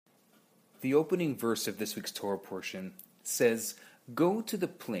The opening verse of this week's Torah portion says, "Go to the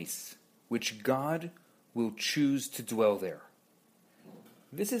place which God will choose to dwell there."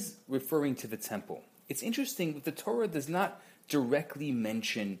 This is referring to the temple. It's interesting that the Torah does not directly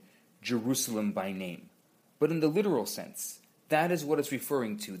mention Jerusalem by name, but in the literal sense, that is what it's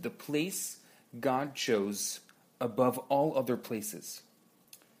referring to, the place God chose above all other places.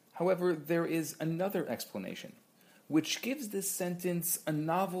 However, there is another explanation, which gives this sentence a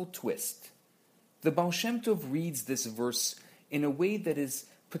novel twist. The Baal Shem Tov reads this verse in a way that is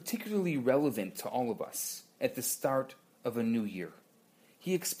particularly relevant to all of us at the start of a new year.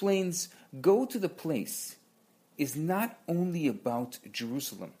 He explains, go to the place is not only about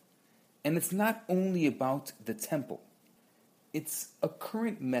Jerusalem, and it's not only about the temple. It's a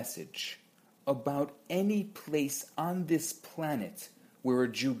current message about any place on this planet where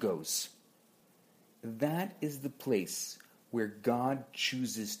a Jew goes. That is the place where God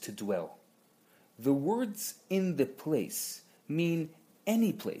chooses to dwell. The words "in the place" mean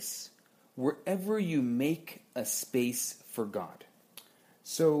any place, wherever you make a space for God.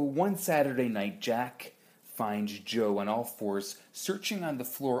 So one Saturday night, Jack finds Joe on all fours searching on the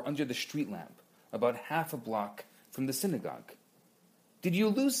floor under the street lamp, about half a block from the synagogue. "Did you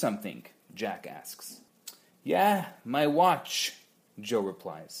lose something?" Jack asks. "Yeah, my watch," Joe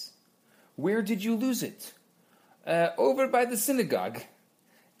replies. "Where did you lose it?" Over by the synagogue."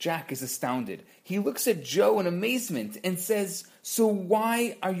 Jack is astounded. He looks at Joe in amazement and says, "So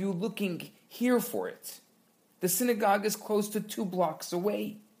why are you looking here for it? The synagogue is close to 2 blocks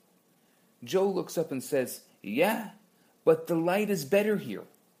away." Joe looks up and says, "Yeah, but the light is better here."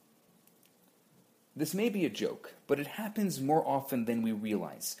 This may be a joke, but it happens more often than we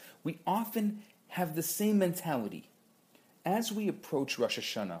realize. We often have the same mentality. As we approach Rosh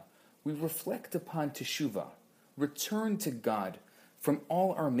Hashanah, we reflect upon Teshuvah, return to God from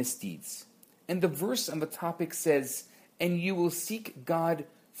all our misdeeds. And the verse on the topic says, "And you will seek God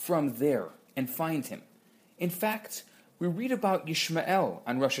from there and find him." In fact, we read about Yishmael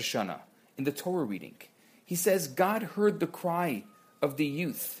on Rosh Hashanah in the Torah reading. He says God heard the cry of the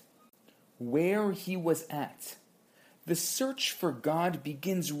youth where he was at. The search for God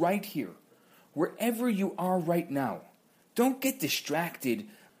begins right here, wherever you are right now. Don't get distracted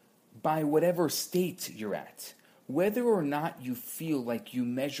by whatever state you're at. Whether or not you feel like you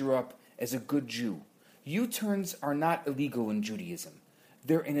measure up as a good Jew, U-turns are not illegal in Judaism.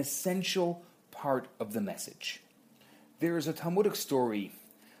 They're an essential part of the message. There is a Talmudic story.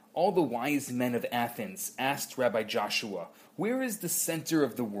 All the wise men of Athens asked Rabbi Joshua, "Where is the center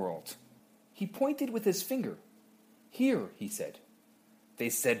of the world?" He pointed with his finger. "Here," he said. They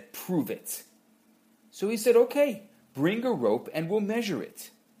said, "Prove it." So he said, "Okay, bring a rope and we'll measure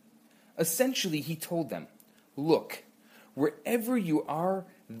it." Essentially, he told them, "Look, wherever you are,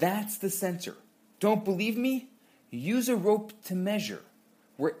 that's the center. Don't believe me? Use a rope to measure.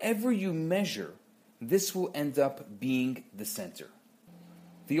 Wherever you measure, this will end up being the center."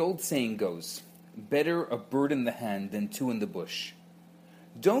 The old saying goes, "Better a bird in the hand than 2 in the bush."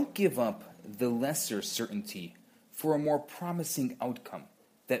 Don't give up the lesser certainty for a more promising outcome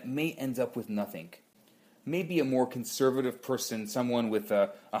that may end up with nothing. Maybe a more conservative person, someone with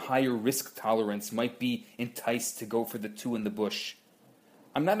a higher risk tolerance, might be enticed to go for the 2 in the bush.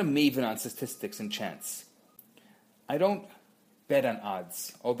 I'm not a maven on statistics and chance. I don't bet on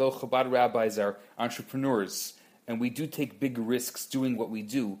odds, although Chabad rabbis are entrepreneurs and we do take big risks doing what we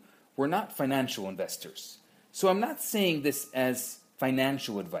do. We're not financial investors. So I'm not saying this as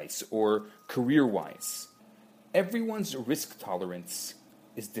financial advice or career-wise. Everyone's risk tolerance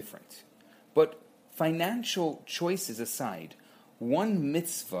is different. But financial choices aside, 1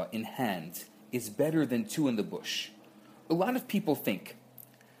 mitzvah in hand is better than 2 in the bush. A lot of people think,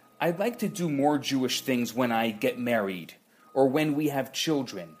 "I'd like to do more Jewish things when I get married, or when we have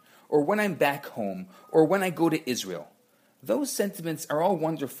children, or when I'm back home, or when I go to Israel." Those sentiments are all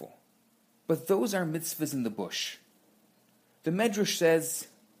wonderful, but those are mitzvahs in the bush. The Medrash says,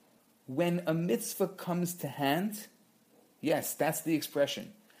 when a mitzvah comes to hand, yes, that's the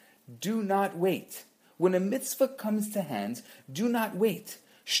expression, do not wait. When a mitzvah comes to hand, do not wait.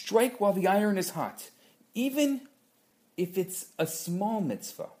 Strike while the iron is hot, even if it's a small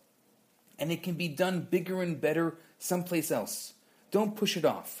mitzvah, and it can be done bigger and better someplace else. Don't push it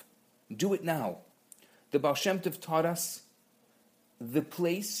off. Do it now. The Baal Shem Tov taught us, the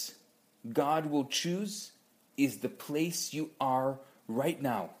place God will choose is the place you are right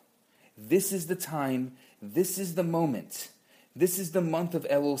now. This is the time. This is the moment. This is the month of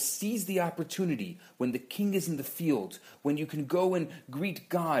Elul. Seize the opportunity when the king is in the field, when you can go and greet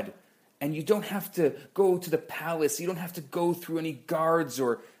God, and you don't have to go to the palace. You don't have to go through any guards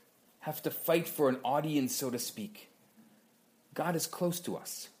or have to fight for an audience, so to speak. God is close to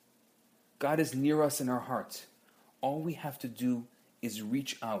us. God is near us in our heart. All we have to do is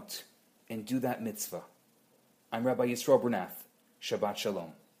reach out and do that mitzvah. I'm Rabbi Yisrael Bernath. Shabbat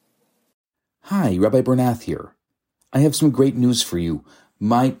Shalom. Hi, Rabbi Bernath here. I have some great news for you.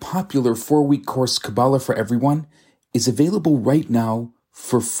 My popular 4-week course, Kabbalah for Everyone, is available right now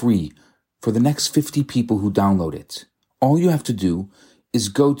for free for the next 50 people who download it. All you have to do is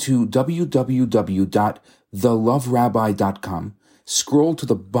go to www.theloverabbi.com, scroll to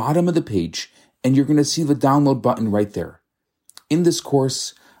the bottom of the page, and you're going to see the download button right there. In this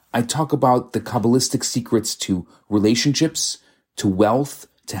course, I talk about the Kabbalistic secrets to relationships, to wealth,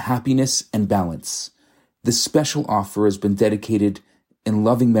 to happiness, and balance. This special offer has been dedicated in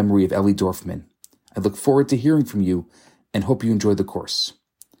loving memory of Ellie Dorfman. I look forward to hearing from you and hope you enjoy the course.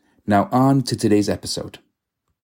 Now on to today's episode.